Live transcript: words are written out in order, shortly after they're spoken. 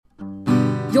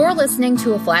You're listening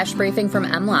to a flash briefing from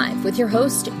MLive with your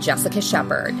host, Jessica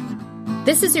Shepard.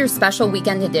 This is your special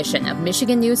weekend edition of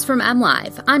Michigan News from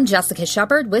MLive. I'm Jessica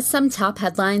Shepard with some top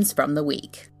headlines from the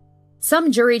week.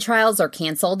 Some jury trials are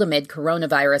canceled amid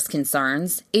coronavirus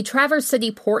concerns. A Traverse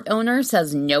City port owner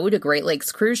says no to Great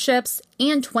Lakes cruise ships,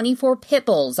 and 24 pit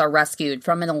bulls are rescued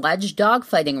from an alleged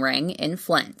dogfighting ring in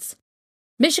Flint.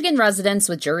 Michigan residents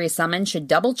with jury summons should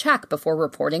double-check before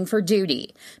reporting for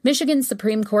duty. Michigan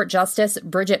Supreme Court Justice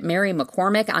Bridget Mary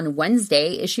McCormick on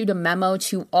Wednesday issued a memo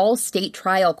to all state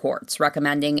trial courts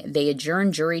recommending they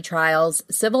adjourn jury trials,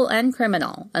 civil and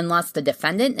criminal, unless the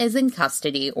defendant is in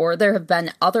custody or there have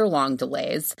been other long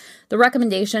delays. The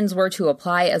recommendations were to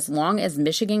apply as long as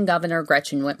Michigan Governor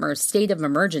Gretchen Whitmer's state of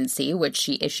emergency, which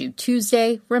she issued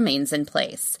Tuesday, remains in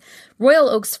place. Royal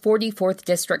Oak's 44th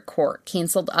District Court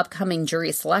canceled upcoming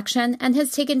jury selection and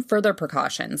has taken further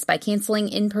precautions by canceling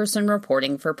in-person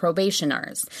reporting for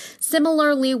probationers.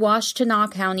 Similarly,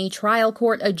 Washtenaw County Trial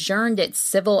Court adjourned its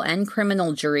civil and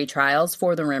criminal jury trials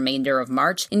for the remainder of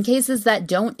March in cases that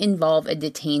don't involve a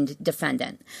detained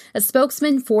defendant. A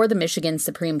spokesman for the Michigan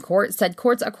Supreme Court said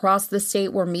courts across the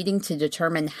state were meeting to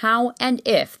determine how and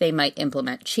if they might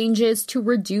implement changes to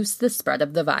reduce the spread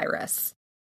of the virus.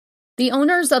 The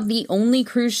owners of the only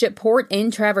cruise ship port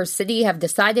in Traverse City have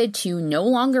decided to no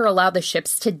longer allow the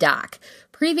ships to dock.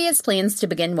 Previous plans to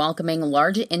begin welcoming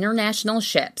large international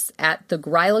ships at the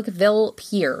Greilachville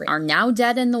Pier are now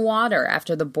dead in the water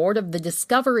after the board of the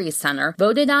Discovery Center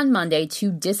voted on Monday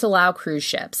to disallow cruise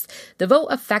ships. The vote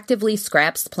effectively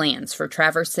scraps plans for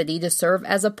Traverse City to serve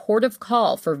as a port of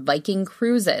call for Viking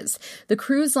cruises. The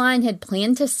cruise line had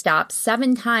planned to stop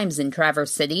 7 times in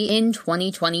Traverse City in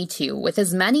 2022, with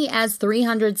as many as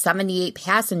 378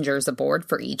 passengers aboard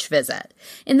for each visit.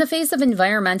 In the face of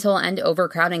environmental and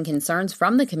overcrowding concerns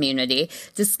from the community,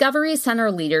 Discovery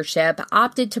Center leadership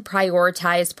opted to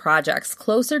prioritize projects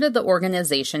closer to the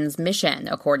organization's mission,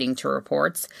 according to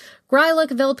reports.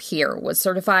 Greilachville Pier was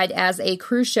certified as a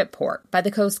cruise ship port by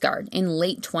the Coast Guard in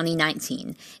late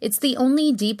 2019. It's the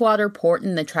only deepwater port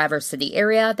in the Traverse City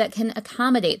area that can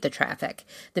accommodate the traffic.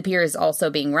 The pier is also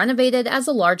being renovated as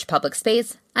a large public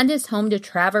space and is home to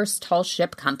Traverse Tall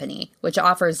Ship Company, which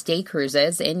offers day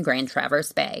cruises in Grand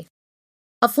Traverse Bay.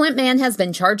 A Flint man has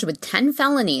been charged with 10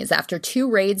 felonies after 2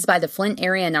 raids by the Flint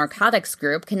Area Narcotics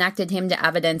Group connected him to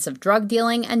evidence of drug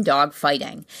dealing and dog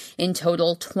fighting. In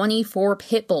total, 24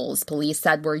 pit bulls police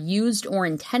said were used or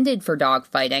intended for dog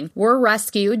fighting were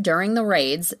rescued during the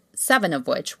raids, 7 of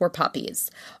which were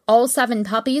puppies. All 7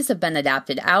 puppies have been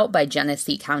adopted out by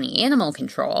Genesee County Animal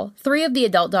Control. 3 of the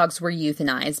adult dogs were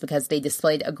euthanized because they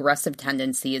displayed aggressive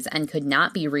tendencies and could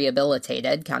not be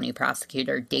rehabilitated, County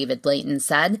Prosecutor David Layton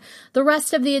said. The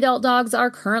rest of the adult dogs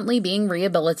are currently being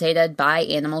rehabilitated by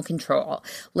Animal Control.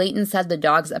 Layton said the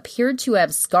dogs appeared to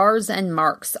have scars and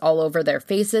marks all over their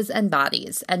faces and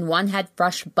bodies, and one had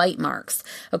fresh bite marks.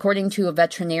 According to a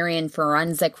veterinarian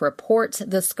forensic report,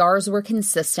 the scars were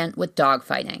consistent with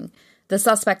dogfighting. The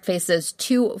suspect faces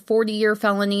 2 40-year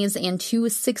felonies and 2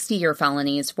 60-year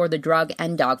felonies for the drug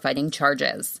and dogfighting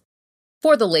charges.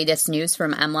 For the latest news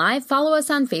from MLive, follow us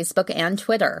on Facebook and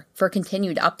Twitter. For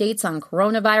continued updates on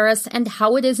coronavirus and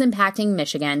how it is impacting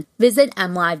Michigan, visit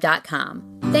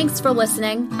mlive.com. Thanks for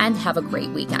listening and have a great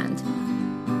weekend.